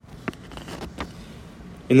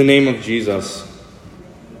In the name of Jesus,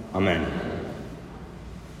 Amen.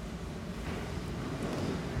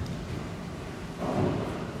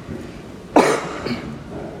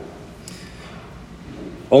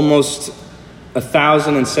 Almost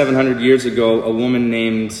 1,700 years ago, a woman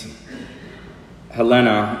named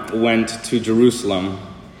Helena went to Jerusalem,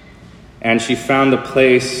 and she found the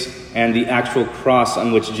place and the actual cross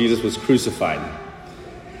on which Jesus was crucified.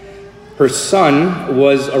 Her son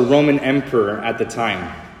was a Roman emperor at the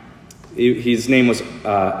time. His name was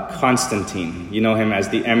Constantine. You know him as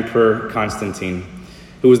the Emperor Constantine,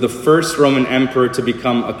 who was the first Roman emperor to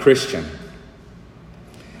become a Christian.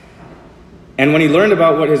 And when he learned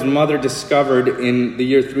about what his mother discovered in the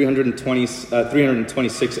year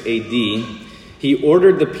 326 AD, he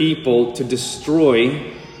ordered the people to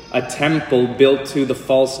destroy a temple built to the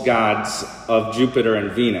false gods of Jupiter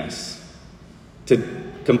and Venus, to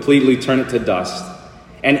completely turn it to dust,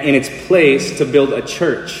 and in its place to build a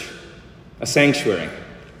church, a sanctuary.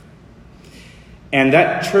 And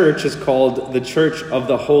that church is called the Church of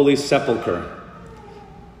the Holy Sepulchre,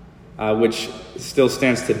 which still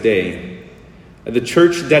stands today. The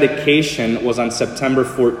church dedication was on September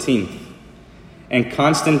 14th, and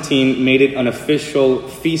Constantine made it an official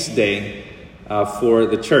feast day for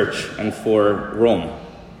the church and for Rome.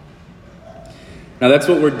 Now that's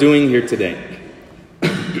what we're doing here today.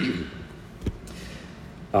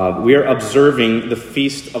 We are observing the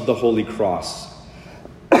Feast of the Holy Cross.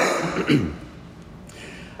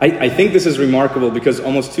 I think this is remarkable because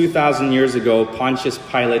almost 2,000 years ago, Pontius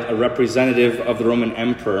Pilate, a representative of the Roman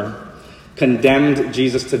emperor, condemned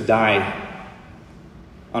Jesus to die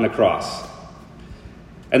on a cross.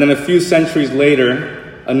 And then a few centuries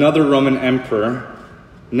later, another Roman emperor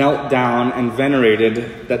knelt down and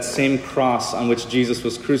venerated that same cross on which Jesus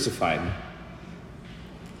was crucified.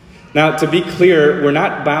 Now, to be clear, we're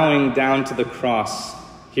not bowing down to the cross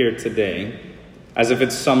here today as if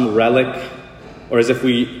it's some relic or as if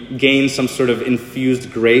we gain some sort of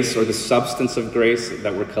infused grace or the substance of grace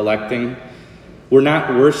that we're collecting. We're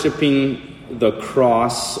not worshiping the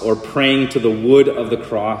cross or praying to the wood of the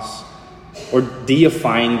cross or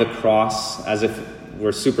deifying the cross as if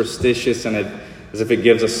we're superstitious and as if it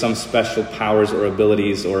gives us some special powers or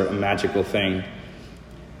abilities or a magical thing.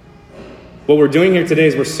 What we're doing here today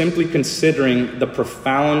is we're simply considering the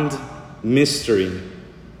profound mystery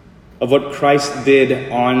of what Christ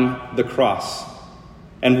did on the cross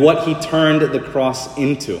and what he turned the cross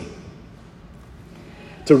into.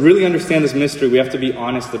 To really understand this mystery, we have to be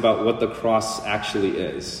honest about what the cross actually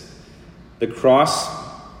is. The cross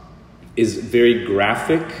is very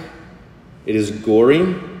graphic, it is gory,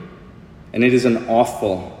 and it is an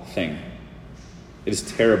awful thing. It is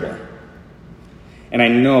terrible. And I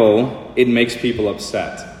know it makes people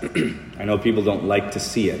upset. I know people don't like to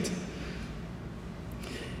see it.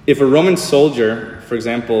 If a Roman soldier, for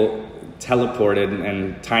example, teleported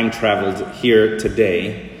and time traveled here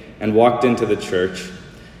today and walked into the church,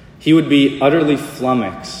 he would be utterly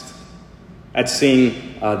flummoxed at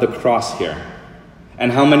seeing the cross here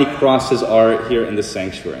and how many crosses are here in the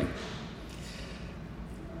sanctuary.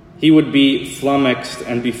 He would be flummoxed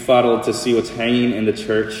and befuddled to see what's hanging in the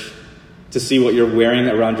church, to see what you're wearing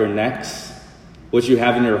around your necks, what you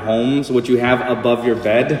have in your homes, what you have above your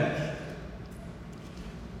bed.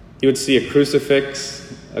 He would see a crucifix,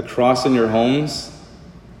 a cross in your homes,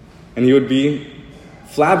 and he would be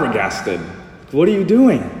flabbergasted. What are you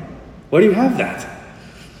doing? Why do you have that?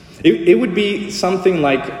 It would be something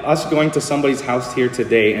like us going to somebody's house here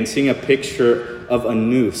today and seeing a picture of a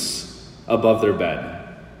noose above their bed,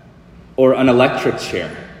 or an electric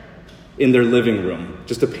chair in their living room,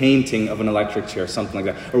 just a painting of an electric chair, something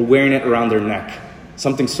like that, or wearing it around their neck,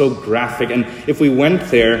 something so graphic. And if we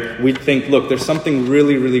went there, we'd think, look, there's something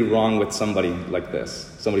really, really wrong with somebody like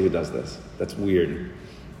this, somebody who does this. That's weird.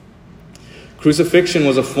 Crucifixion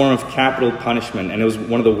was a form of capital punishment, and it was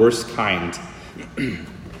one of the worst kind.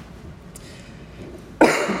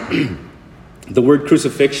 The word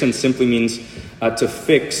crucifixion simply means to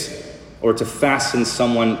fix or to fasten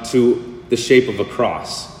someone to the shape of a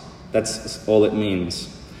cross. That's all it means.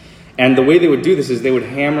 And the way they would do this is they would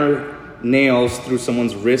hammer nails through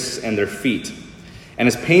someone's wrists and their feet. And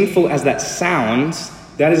as painful as that sounds,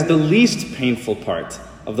 that is the least painful part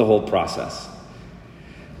of the whole process.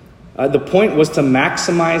 The point was to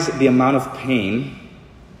maximize the amount of pain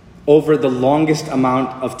over the longest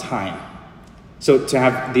amount of time. So to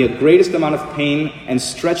have the greatest amount of pain and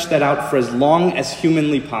stretch that out for as long as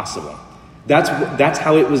humanly possible. That's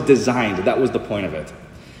how it was designed. That was the point of it.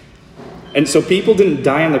 And so people didn't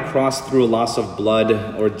die on the cross through a loss of blood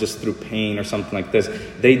or just through pain or something like this.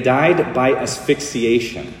 They died by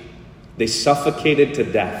asphyxiation, They suffocated to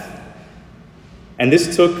death. And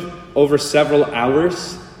this took over several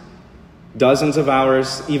hours, dozens of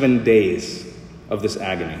hours, even days of this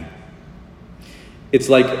agony. It's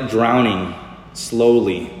like drowning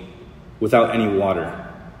slowly without any water,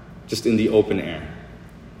 just in the open air.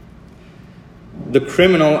 The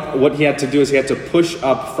criminal, what he had to do is he had to push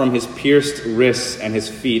up from his pierced wrists and his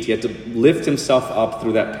feet. He had to lift himself up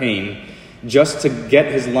through that pain just to get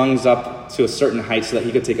his lungs up to a certain height so that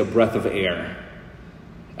he could take a breath of air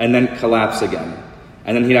and then collapse again.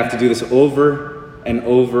 And then he'd have to do this over and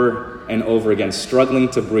over and over again, struggling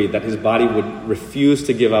to breathe, that his body would refuse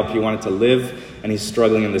to give up. He wanted to live, and he's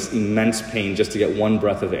struggling in this immense pain just to get one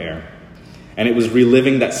breath of air. And it was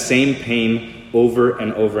reliving that same pain over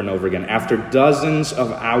and over and over again. After dozens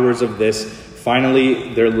of hours of this,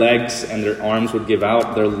 finally their legs and their arms would give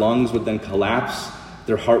out, their lungs would then collapse,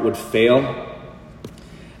 their heart would fail,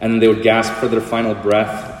 and then they would gasp for their final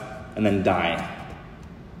breath and then die.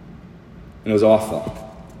 And it was awful.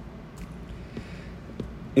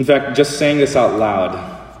 In fact, just saying this out loud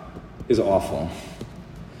is awful.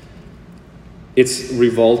 It's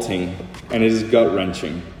revolting and it is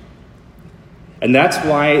gut-wrenching. And that's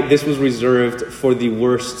why this was reserved for the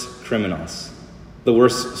worst criminals, the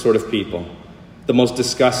worst sort of people, the most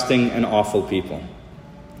disgusting and awful people.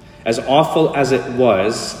 As awful as it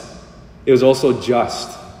was also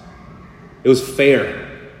just. It was fair.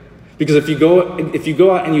 Because if you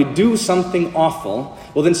go out and you do something awful,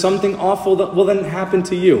 well then something awful will then happen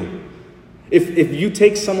to you. If you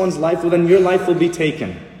take someone's life, well then your life will be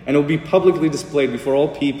taken, and it will be publicly displayed before all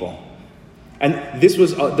people. And this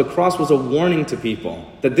was the cross was a warning to people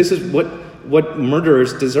that this is what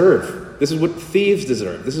murderers deserve. This is what thieves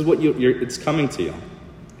deserve. This is what it's coming to you.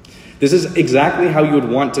 This is exactly how you would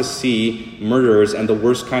want to see murderers and the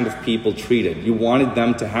worst kind of people treated. You wanted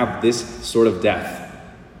them to have this sort of death.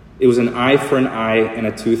 It was an eye for an eye and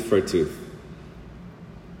a tooth for a tooth.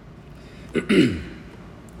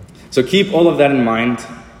 So keep all of that in mind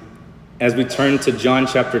as we turn to John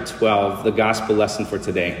chapter 12, the gospel lesson for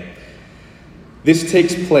today. This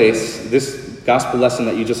gospel lesson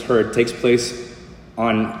that you just heard takes place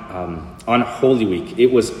on Holy Week.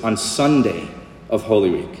 It was on Sunday of Holy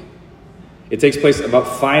Week. It takes place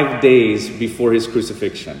about 5 days before his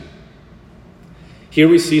crucifixion. Here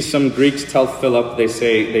we see some Greeks tell Philip,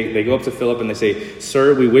 they go up to Philip and they say,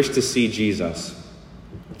 "Sir, we wish to see Jesus."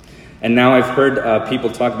 And now I've heard people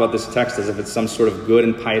talk about this text as if it's some sort of good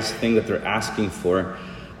and pious thing that they're asking for.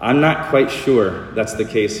 I'm not quite sure that's the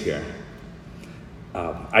case here.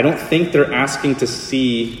 I don't think they're asking to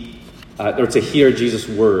see or to hear Jesus'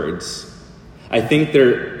 words. I think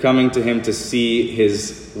they're coming to him to see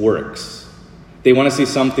his works. They want to see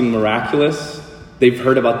something miraculous. They've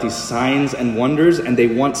heard about these signs and wonders, and they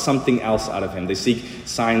want something else out of him. They seek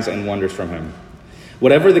signs and wonders from him.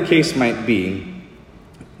 Whatever the case might be,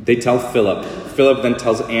 they tell Philip. Philip then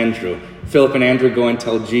tells Andrew. Philip and Andrew go and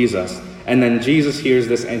tell Jesus. And then Jesus hears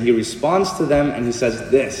this, and he responds to them, and he says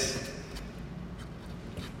this: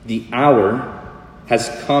 "The hour has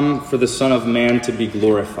come for the Son of Man to be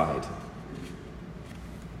glorified."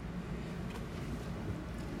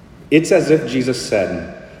 It's as if Jesus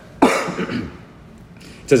said,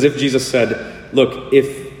 look, if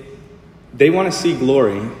they want to see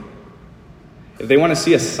glory, if they want to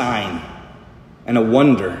see a sign and a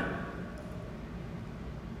wonder,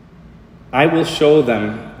 I will show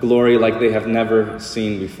them glory like they have never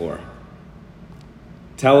seen before.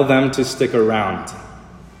 Tell them to stick around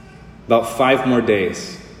about 5 more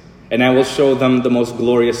days, and I will show them the most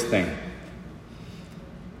glorious thing.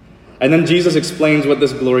 And then Jesus explains what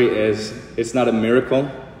this glory is. It's not a miracle.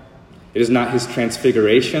 It is not his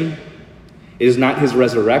transfiguration. It is not his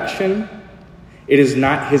resurrection. It is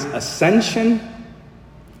not his ascension.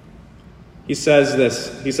 He says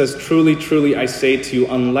this. He says, "Truly, truly, I say to you,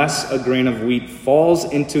 unless a grain of wheat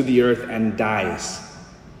falls into the earth and dies,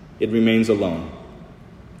 it remains alone.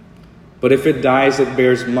 But if it dies, it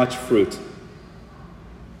bears much fruit.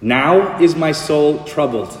 Now is my soul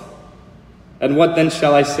troubled. And what then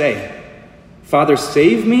shall I say? Father,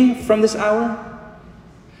 save me from this hour?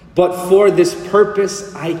 But for this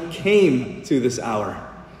purpose I came to this hour.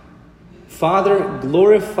 Father,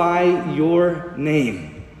 glorify your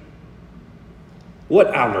name."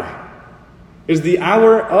 What hour? It is the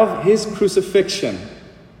hour of his crucifixion.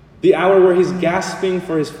 The hour where he's gasping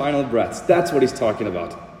for his final breaths. That's what he's talking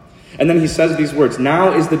about. And then he says these words: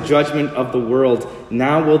 "Now is the judgment of the world.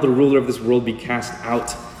 Now will the ruler of this world be cast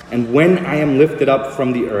out. And when I am lifted up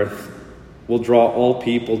from the earth, will draw all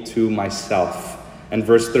people to myself." And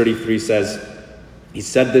verse 33 says, he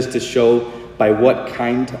said this to show by what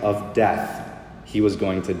kind of death he was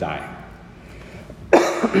going to die.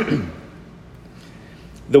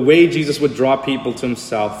 The way Jesus would draw people to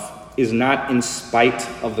himself is not in spite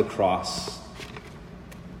of the cross,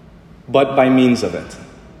 but by means of it,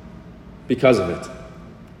 because of it.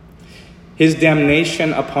 His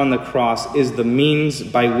damnation upon the cross is the means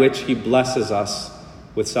by which he blesses us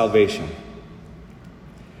with salvation.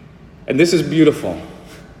 And this is beautiful.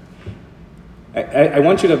 I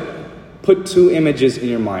want you to put two images in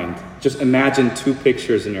your mind. Just imagine two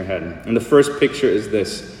pictures in your head. And the first picture is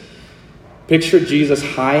this. Picture Jesus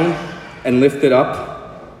high and lifted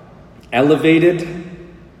up, elevated,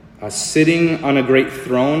 sitting on a great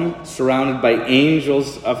throne, surrounded by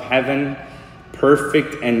angels of heaven,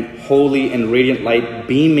 perfect and holy and radiant light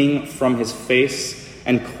beaming from his face,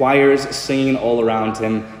 and choirs singing all around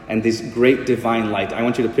him, and this great divine light. I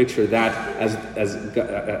want you to picture that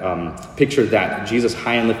picture that, Jesus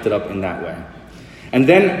high and lifted up in that way. And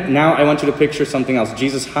then now I want you to picture something else.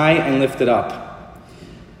 Jesus high and lifted up,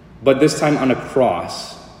 but this time on a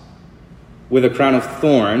cross, with a crown of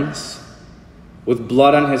thorns, with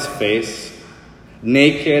blood on his face,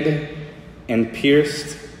 naked and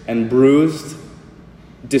pierced and bruised,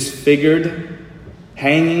 disfigured,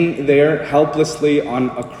 hanging there helplessly on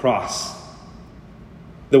a cross,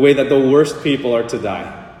 the way that the worst people are to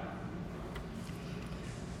die.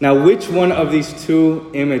 Now, which one of these two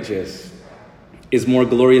images is more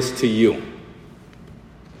glorious to you?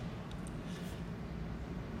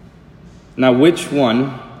 Now, which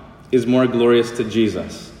one is more glorious to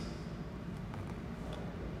Jesus?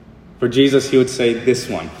 For Jesus, he would say this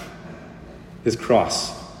one, his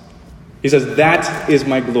cross. He says, that is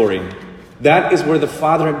my glory. That is where the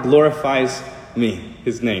Father glorifies me,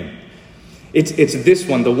 his name. It's this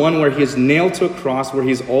one, the one where he is nailed to a cross, where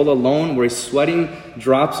he's all alone, where he's sweating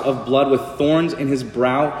drops of blood with thorns in his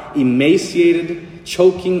brow, emaciated,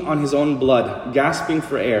 choking on his own blood, gasping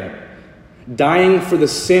for air, dying for the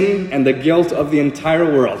sin and the guilt of the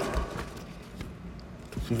entire world.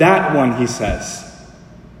 That one, he says.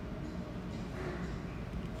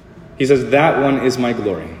 He says, that one is my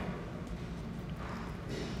glory.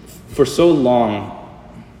 For so long,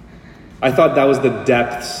 I thought that was the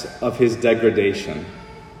depths of his degradation,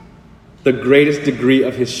 the greatest degree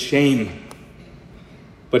of his shame.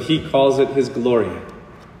 But he calls it his glory,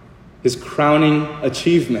 his crowning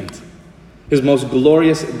achievement, his most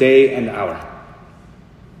glorious day and hour.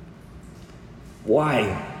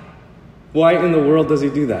 Why? Why in the world does he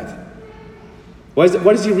do that? Why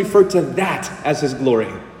does he refer to that as his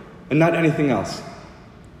glory and not anything else?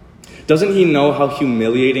 Doesn't he know how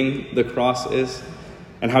humiliating the cross is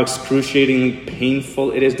and how excruciatingly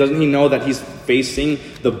painful it is? Doesn't he know that he's facing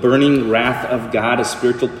the burning wrath of God, a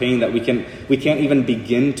spiritual pain that we can't even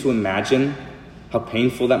begin to imagine how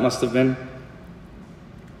painful that must have been?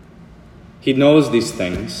 He knows these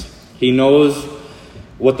things. He knows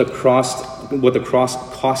what the cross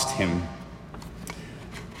cost him.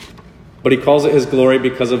 But he calls it his glory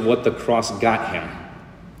because of what the cross got him.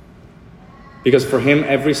 Because for him,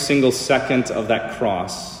 every single second of that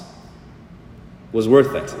cross was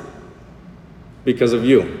worth it. Because of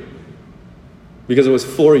you. Because it was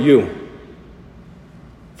for you.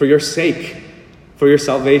 For your sake. For your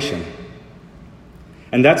salvation.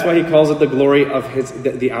 And that's why he calls it the glory of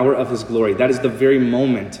the hour of his glory. That is the very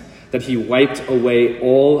moment that he wiped away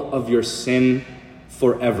all of your sin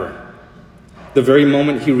forever. The very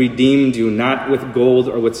moment he redeemed you, not with gold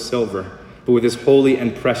or with silver, but with his holy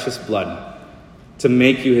and precious blood, to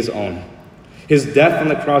make you his own. His death on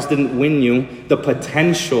the cross didn't win you the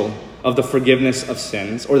potential of the forgiveness of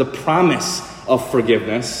sins or the promise of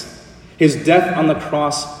forgiveness. His death on the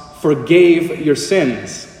cross forgave your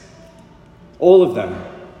sins. All of them.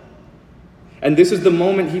 And this is the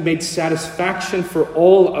moment he made satisfaction for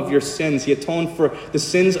all of your sins. He atoned for the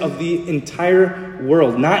sins of the entire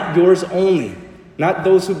world, not yours only, not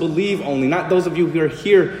those who believe only, not those of you who are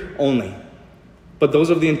here only, but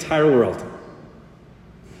those of the entire world.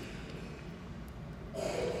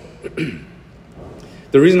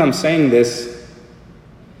 The reason I'm saying this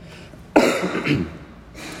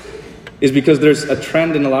is because there's a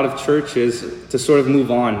trend in a lot of churches to sort of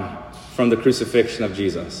move on from the crucifixion of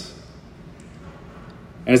Jesus.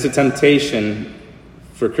 And it's a temptation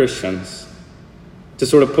for Christians to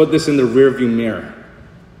sort of put this in the rearview mirror,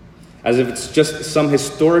 as if it's just some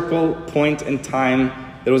historical point in time.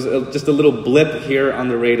 There was just a little blip here on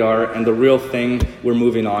the radar, and the real thing, we're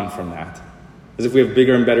moving on from that. As if we have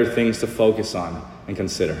bigger and better things to focus on and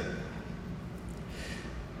consider.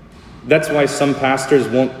 That's why some pastors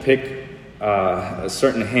won't pick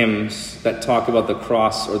certain hymns that talk about the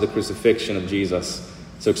cross or the crucifixion of Jesus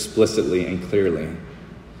so explicitly and clearly.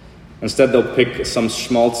 Instead, they'll pick some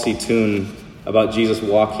schmaltzy tune about Jesus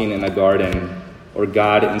walking in a garden or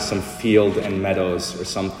God in some field and meadows or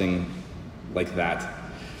something like that.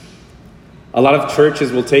 A lot of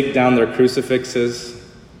churches will take down their crucifixes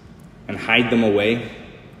and hide them away.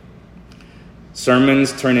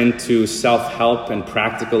 Sermons turn into self-help and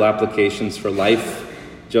practical applications for life,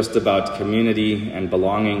 just about community and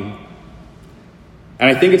belonging. And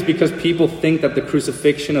I think it's because people think that the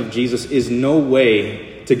crucifixion of Jesus is no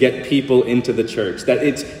way to get people into the church, that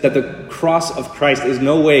the cross of Christ is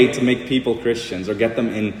no way to make people Christians or get them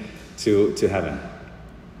into heaven.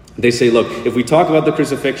 They say, look, if we talk about the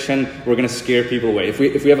crucifixion, we're going to scare people away. If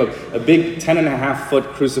we have a big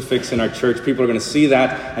 10.5-foot crucifix in our church, people are going to see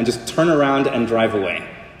that and just turn around and drive away.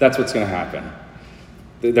 That's what's going to happen.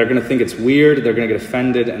 They're going to think it's weird, they're going to get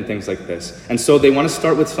offended, and things like this. And so they want to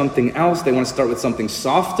start with something else. They want to start with something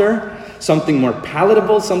softer, something more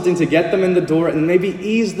palatable, something to get them in the door and maybe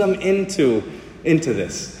ease them into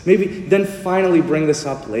this. Maybe then finally bring this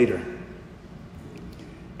up later.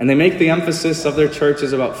 And they make the emphasis of their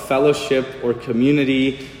churches about fellowship or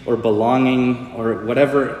community or belonging or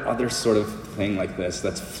whatever other sort of thing like this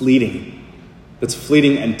that's fleeting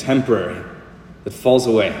and temporary, that falls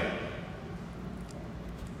away.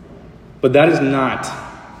 But that is not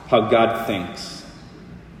how God thinks.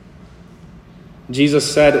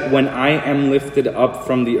 Jesus said, "When I am lifted up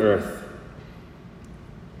from the earth,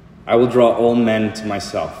 I will draw all men to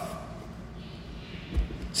myself."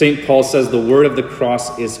 St. Paul says the word of the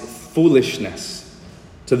cross is foolishness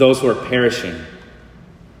to those who are perishing.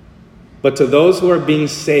 But to those who are being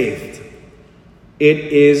saved, it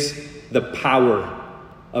is the power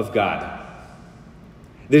of God.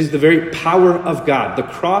 This is the very power of God. The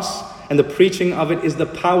cross and the preaching of it is the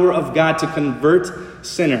power of God to convert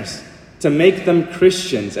sinners, to make them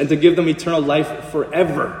Christians, and to give them eternal life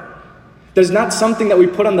forever. That is not something that we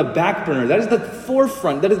put on the back burner. That is the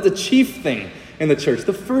forefront. That is the chief thing in the church,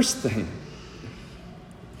 the first thing.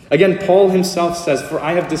 Again, Paul himself says, "For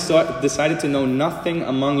I have decided to know nothing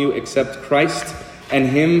among you except Christ and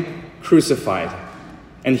him crucified."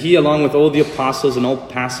 And he, along with all the apostles and all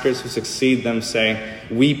pastors who succeed them, say,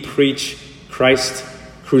 "We preach Christ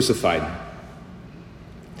crucified."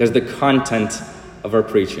 That's the content of our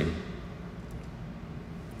preaching.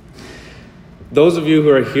 Those of you who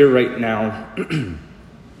are here right now,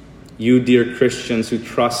 you dear Christians who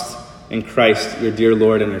trust in Christ, your dear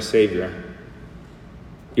Lord and your Savior,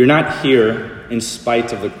 you're not here in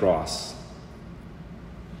spite of the cross,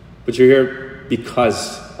 but you're here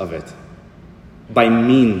because of it, by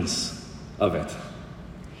means of it.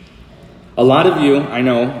 A lot of you, I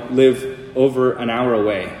know, live over an hour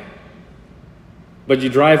away, but you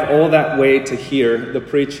drive all that way to hear the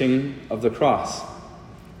preaching of the cross,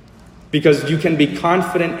 because you can be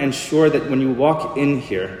confident and sure that when you walk in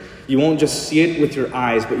here, you won't just see it with your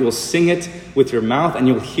eyes, but you'll sing it with your mouth and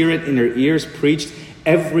you'll hear it in your ears preached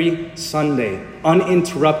every Sunday,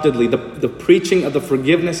 uninterruptedly. The preaching of the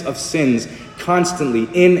forgiveness of sins constantly,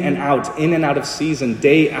 in and out of season,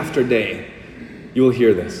 day after day. You will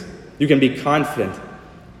hear this. You can be confident.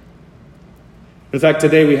 In fact,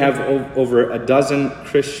 today we have over a dozen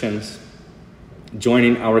Christians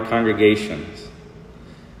joining our congregations,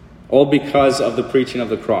 all because of the preaching of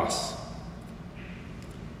the cross.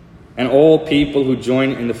 And all people who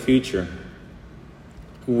join in the future,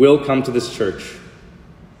 who will come to this church,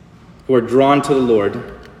 who are drawn to the Lord,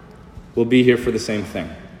 will be here for the same thing.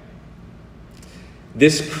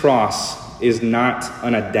 This cross is not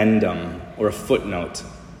an addendum or a footnote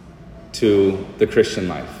to the Christian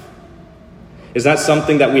life. It's not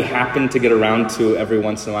something that we happen to get around to every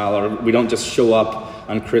once in a while, or we don't just show up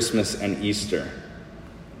on Christmas and Easter.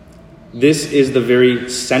 This is the very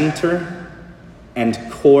center and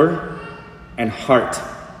core and heart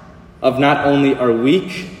of not only our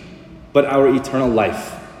week, but our eternal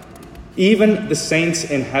life. Even the saints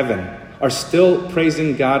in heaven are still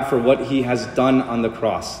praising God for what he has done on the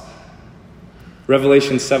cross.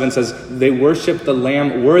 Revelation 7 says, they worship the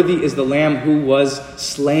Lamb. Worthy is the Lamb who was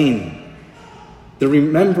slain. They're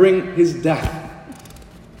remembering his death.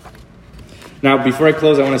 Now, before I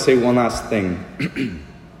close, I want to say one last thing.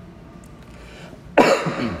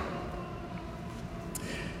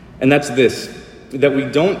 And that's this, that we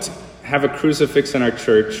don't have a crucifix in our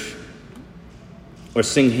church or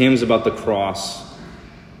sing hymns about the cross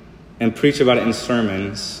and preach about it in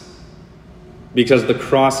sermons because the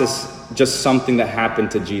cross is just something that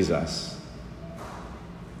happened to Jesus.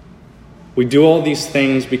 We do all these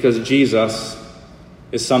things because Jesus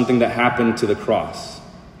is something that happened to the cross.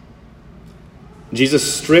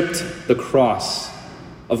 Jesus stripped the cross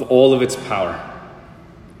of all of its power.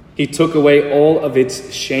 He took away all of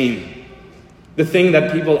its shame. The thing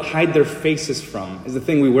that people hide their faces from is the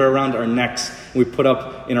thing we wear around our necks, and we put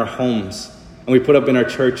up in our homes, and we put up in our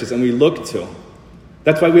churches, and we look to.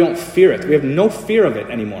 That's why we don't fear it. We have no fear of it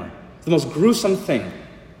anymore. It's the most gruesome thing.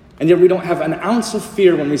 And yet we don't have an ounce of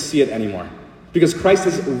fear when we see it anymore. Because Christ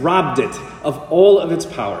has robbed it of all of its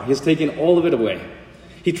power. He has taken all of it away.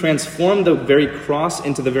 He transformed the very cross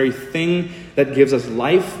into the very thing that gives us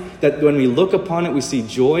life, that when we look upon it, we see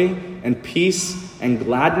joy and peace and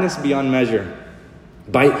gladness beyond measure.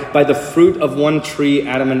 By the fruit of one tree,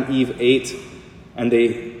 Adam and Eve ate, and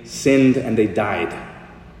they sinned and they died.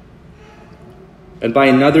 And by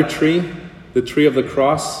another tree, the tree of the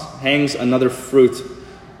cross, hangs another fruit,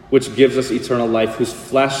 which gives us eternal life, whose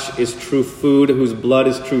flesh is true food, whose blood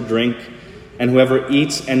is true drink, and whoever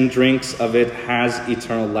eats and drinks of it has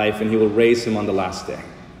eternal life, and he will raise him on the last day.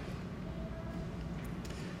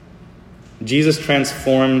 Jesus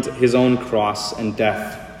transformed his own cross and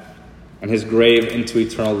death and his grave into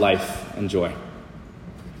eternal life and joy.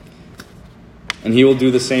 And he will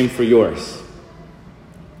do the same for yours.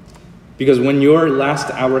 Because when your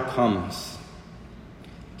last hour comes,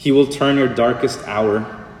 he will turn your darkest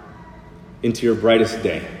hour into your brightest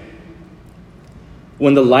day.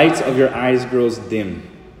 When the light of your eyes grows dim,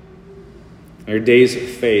 and your days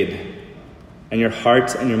fade, and your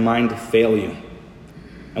heart and your mind fail you,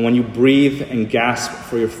 and when you breathe and gasp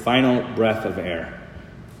for your final breath of air,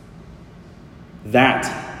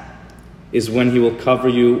 that is when he will cover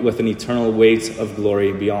you with an eternal weight of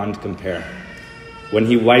glory beyond compare. When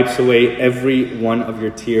he wipes away every one of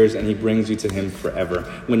your tears and he brings you to him forever.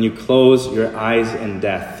 When you close your eyes in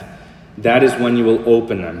death, that is when you will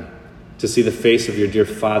open them to see the face of your dear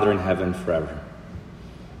Father in heaven forever.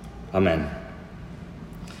 Amen.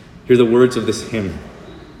 Hear the words of this hymn.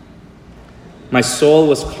 My soul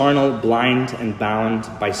was carnal, blind, and bound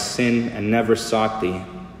by sin, and never sought thee.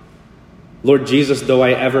 Lord Jesus, though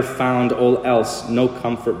I ever found all else, no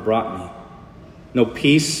comfort brought me. No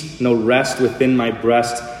peace, no rest within my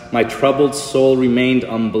breast. My troubled soul remained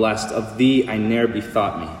unblessed. Of thee I ne'er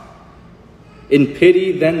bethought me. In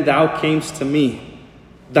pity then thou camest to me,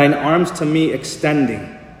 thine arms to me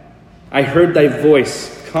extending. I heard thy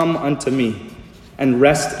voice, come unto me, and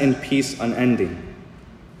rest in peace unending.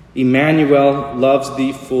 Emmanuel loves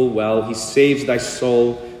thee full well. He saves thy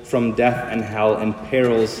soul from death and hell, and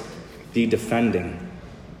perils thee defending.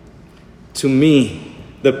 To me,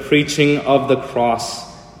 the preaching of the cross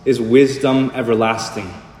is wisdom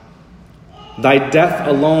everlasting. Thy death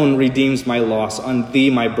alone redeems my loss, on thee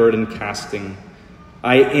my burden casting.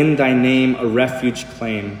 I in thy name a refuge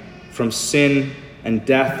claim from sin and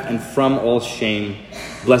death and from all shame.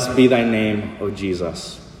 Blessed be thy name, O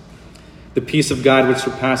Jesus. The peace of God which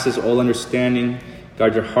surpasses all understanding,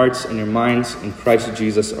 guard your hearts and your minds in Christ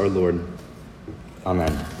Jesus our Lord.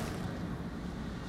 Amen.